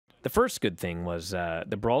the first good thing was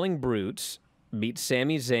the Brawling Brutes beat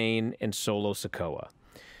Sami Zayn and Solo Sikoa.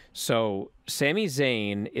 So Sami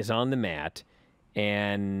Zayn is on the mat,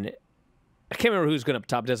 and I can't remember who's going up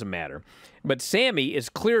top. Doesn't matter. But Sami is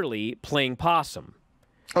clearly playing possum.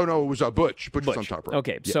 Oh, no, it was Butch. Butch was on top right.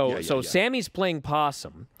 Okay, so Sami's playing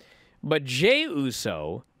possum, but Jey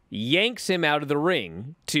Uso yanks him out of the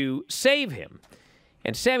ring to save him.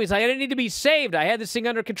 And Sami's like, I didn't need to be saved. I had this thing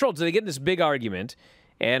under control. So they get in this big argument.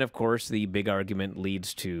 And, of course, the big argument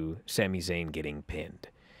leads to Sami Zayn getting pinned.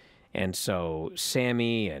 And so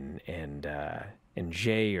Sami and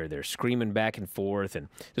Jey they're screaming back and forth. And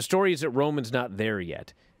the story is that Roman's not there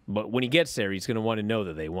yet. But when he gets there, he's going to want to know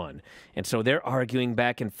that they won. And so they're arguing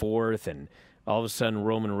back and forth, and all of a sudden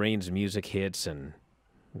Roman Reigns' music hits, and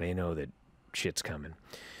they know that shit's coming.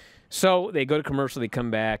 So they go to commercial, they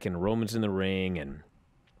come back, and Roman's in the ring, and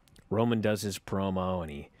Roman does his promo,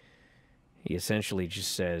 and he essentially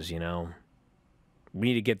just says, you know, we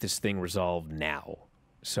need to get this thing resolved now.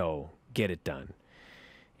 So get it done.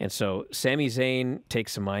 And so Sami Zayn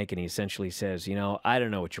takes the mic and he essentially says, you know, I don't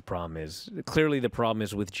know what your problem is. Clearly the problem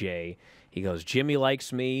is with Jey. He goes, Jimmy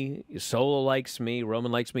likes me, Solo likes me,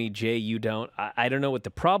 Roman likes me, Jey, you don't. I don't know what the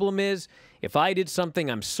problem is. If I did something,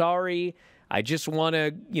 I'm sorry. I just want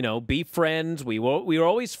to, you know, be friends. We were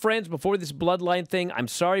always friends before this bloodline thing. I'm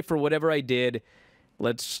sorry for whatever I did.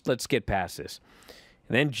 Let's get past this.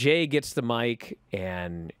 And then Jey gets the mic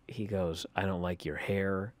and he goes, I don't like your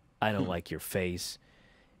hair. I don't like your face.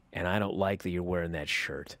 And I don't like that you're wearing that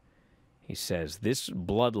shirt. He says, this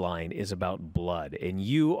bloodline is about blood, and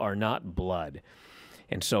you are not blood.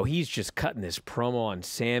 And so he's just cutting this promo on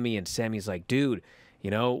Sami, and Sami's like, dude,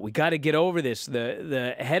 you know, we got to get over this.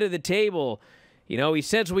 The head of the table, you know, he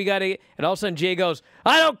says we got to, and all of a sudden Jey goes,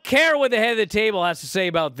 I don't care what the head of the table has to say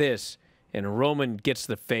about this. And Roman gets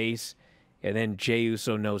the face, and then Jey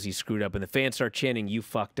Uso knows he screwed up, and the fans start chanting, you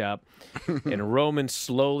fucked up. And Roman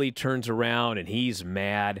slowly turns around, and he's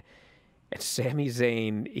mad. And Sami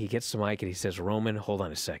Zayn, he gets the mic, and he says, Roman, hold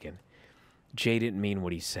on a second. Jey didn't mean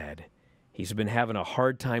what he said. He's been having a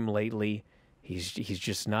hard time lately. He's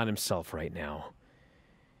just not himself right now.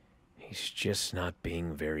 He's just not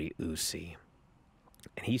being very Usy.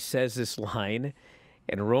 And he says this line,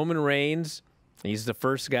 and Roman Reigns, he's the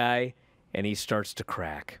first guy, and he starts to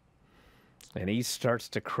crack. And he starts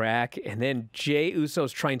to crack, and then Jey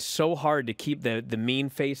Uso's trying so hard to keep the mean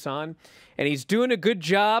face on, and he's doing a good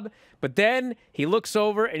job, but then he looks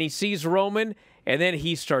over and he sees Roman, and then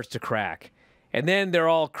he starts to crack. And then they're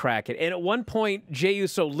all cracking. And at one point, Jey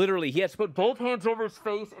Uso literally, he has to put both hands over his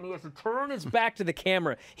face, and he has to turn his back to the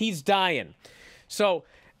camera. He's dying. So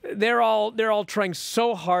they're all trying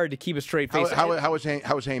so hard to keep a straight face. How was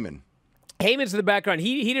Heyman? Heyman's in the background.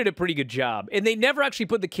 He did a pretty good job, and they never actually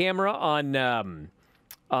put the camera on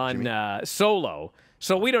Solo,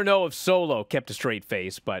 so we don't know if Solo kept a straight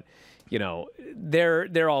face. But you know,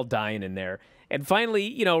 they're all dying in there. And finally,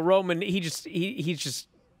 you know, Roman he's just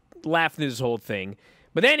laughing at this whole thing.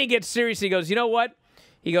 But then he gets serious. And he goes, you know what?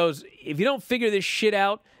 He goes, if you don't figure this shit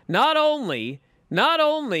out, not only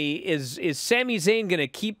is Sami Zayn gonna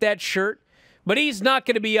keep that shirt, but he's not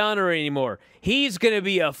going to be on her anymore. He's going to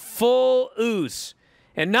be a full Us.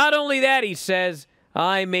 And not only that, he says,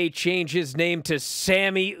 I may change his name to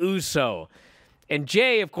Sami Uso. And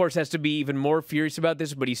Jey, of course, has to be even more furious about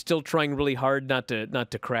this, but he's still trying really hard not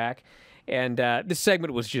to crack. And this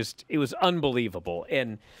segment was it was unbelievable.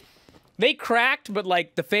 And they cracked, but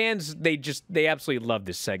like the fans, they absolutely loved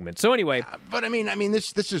this segment. So anyway, but I mean,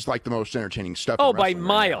 this is like the most entertaining stuff. Oh, by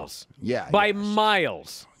miles. Yeah, by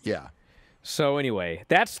miles. Yeah. So anyway,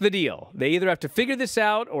 that's the deal. They either have to figure this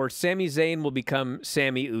out, or Sami Zayn will become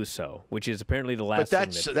Sami Uso, which is apparently the last.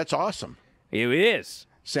 But that's awesome. It is.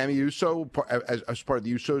 Sami Uso as part of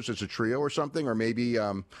the Usos as a trio or something, or maybe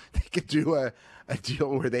they could do a deal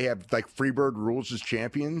where they have like Freebird rules as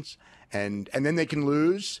champions, and then they can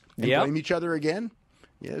lose and blame each other again.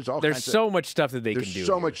 Yeah, there's so much stuff that they can do. There's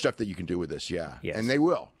so much stuff that you can do with this. Yeah, yes. And they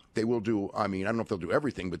will. They will do, I mean, I don't know if they'll do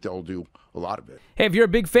everything, but they'll do a lot of it. Hey, if you're a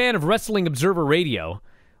big fan of Wrestling Observer Radio,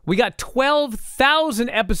 we got 12,000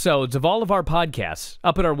 episodes of all of our podcasts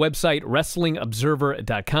up at our website,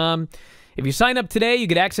 WrestlingObserver.com. If you sign up today, you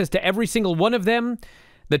get access to every single one of them.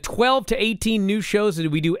 The 12 to 18 new shows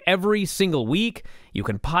that we do every single week. You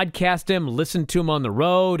can podcast them, listen to them on the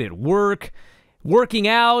road, at work, working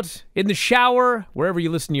out, in the shower, wherever you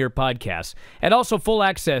listen to your podcasts, and also full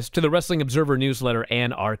access to the Wrestling Observer newsletter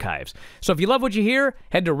and archives. So if you love what you hear,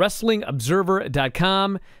 head to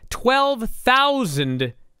WrestlingObserver.com.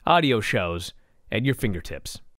 12,000 audio shows at your fingertips.